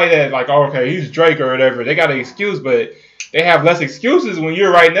is somebody that, like, oh, okay, he's Drake or whatever. They got an excuse, but they have less excuses when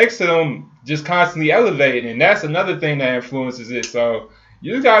you're right next to them, just constantly elevating. And that's another thing that influences it. So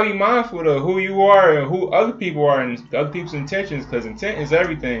you just got to be mindful of who you are and who other people are and other people's intentions, because intent is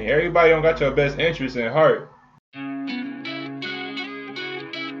everything. Everybody don't got your best interest in heart.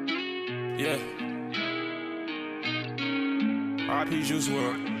 Yeah. R.I.P. Juice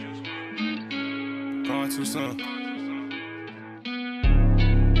WRLD. Going too soon.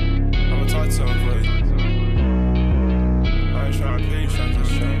 I'ma talk to him for you. I ain't trying to please, I'm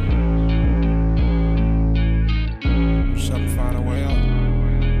just trying. Shut and find a way out.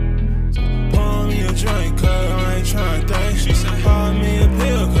 Pour me a drink, cause I ain't trying to think. She said, pop me a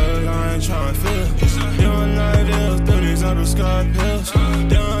pill, cause I ain't trying to feel. Doing like this through these unprescribed pills.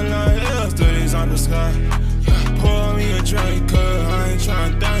 Doing like this through these unprescribed. Pour me a drink, cause I ain't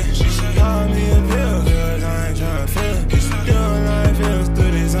trying to think. She said, pop me a pill, cause I ain't trying to feel. Doing like this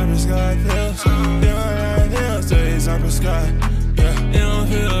through these unprescribed pills. Doing like this through these unprescribed. Yeah, it don't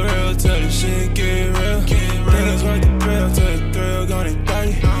feel real till the shit get real. Niggas worth the thrill till the thrill gone to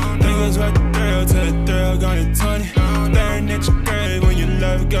 30. Niggas worth the thrill till the thrill gone to 20. Staring at your grave when you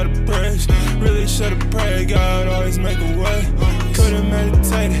love, gotta praise. Really should've prayed, God always make a way. Could've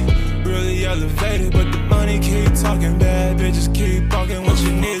meditated, really elevated, but the money keep talking, bad bitches keep walking. What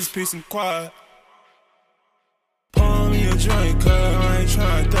you need is peace and quiet. Pour me a drink, cause I ain't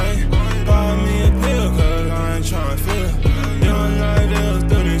trying to think. Buy me a pill, cause I ain't trying to feel. Doing like this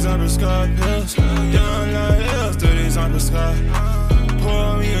through these unprescribed pills. Doing like this through these unprescribed.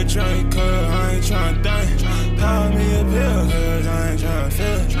 Pour me a drink, cause I ain't trying to think. Buy me a pill, cause I ain't trying to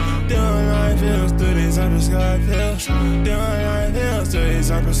feel. Doing like this through these unprescribed pills. Doing like this through these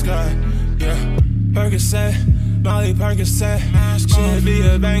unprescribed. Yeah, Percocet, Molly Percocet. Should be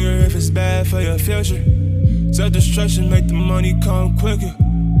a banger if it's bad for your future. Self-destruction make the money come quicker.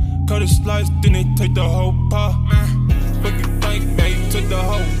 Cut a slice, then they take the whole pot. Fuck you think, mate, took the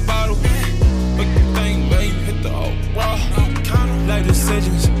whole bottle. Fuck you think, mate, hit the whole raw. Life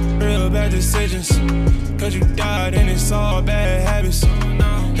decisions, real bad decisions. Cause you died and it's all bad habits.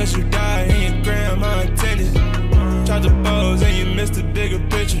 Cause you died and your grandma attended. Tried to pose and you missed the bigger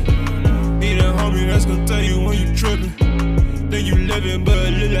picture. Need a homie that's gonna tell you when you tripping. Then you living but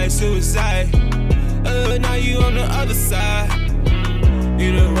it look like suicide. Now you on the other side.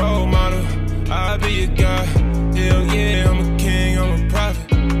 You the role model, I'll be your guy. Hell yeah, I'm a king, I'm a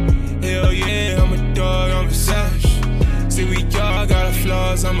prophet. Hell yeah, I'm a dog, I'm a savage. See, we all got our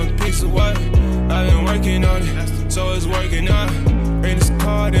flaws, I'm a piece of what? I've been working on it, so it's working out. Bring this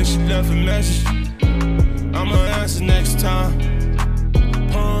card and she left a message. I'ma answer next time.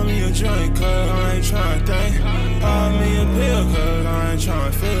 Pour me a drink, cause I ain't trying to think. Pop me a pill, cause I ain't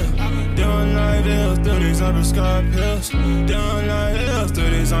trying to feel. Doing like this through these unprescribed pills. Doing like this through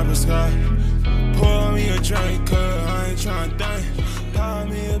these unprescribed. Pour me a drink, cause I ain't trying to think. Pop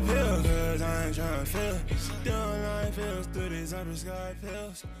me a pill, cause I ain't trying to feel. Doing like this through these unprescribed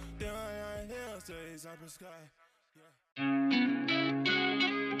pills. Doing like this through these unprescribed.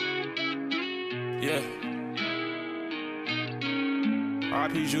 Yeah.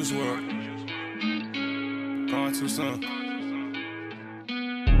 R.I.P. Juice WRLD. Going too soon.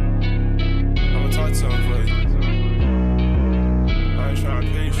 I'ma talk to him for you. I ain't trying to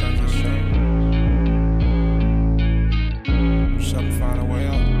please, I'm just trying. Shut and find a way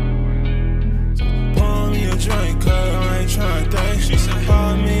out. Pour me a drink, cause I ain't trying to think. She said,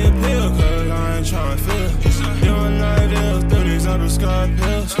 pop me a pill, cause I ain't trying to feel. Doing like this through these unprescribed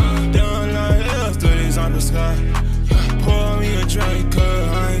pills. Doing like this through these unprescribed.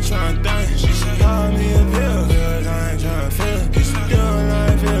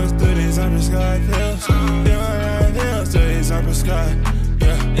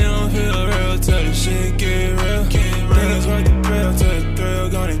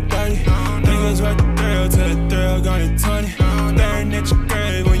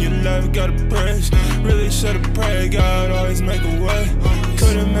 should've prayed, God always make a way.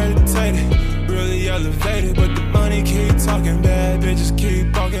 Could've meditated, really elevated, but the money keep talking, bad bitches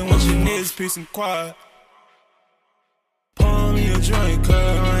keep walking. What you need is peace and quiet. Pour me a drink,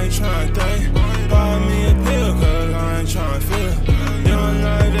 cause I ain't tryna think. Buy me a pill, cause I ain't tryna feel. Young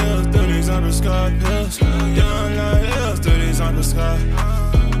like ills, through these unprescribed pills. Young like ills, through these unprescribed.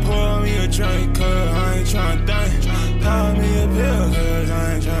 Pour me a drink, cause I ain't tryna think. Buy me a pill, cause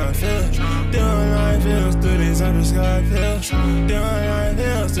I ain't tryna feel. Young like ills, through these unprescribed pills. Young like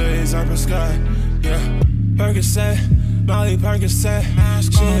ills, through these unprescribed. Yeah. Percocet, Molly Percocet.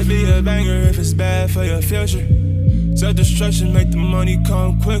 Should be a banger if it's bad for your future. Self-destruction make the money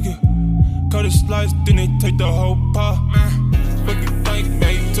come quicker. Cut a slice, then they take the whole pot. Fuck you think,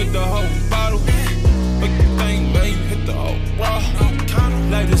 mate, took the whole bottle. Fuck you think, mate, hit the whole wall.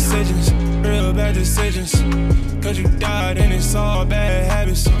 Life decisions, real bad decisions. Cause you died and it's all bad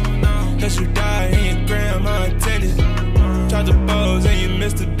habits. Cause you died and your grandma attended. Tried to pose and you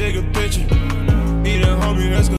missed the bigger picture. Need a homie that's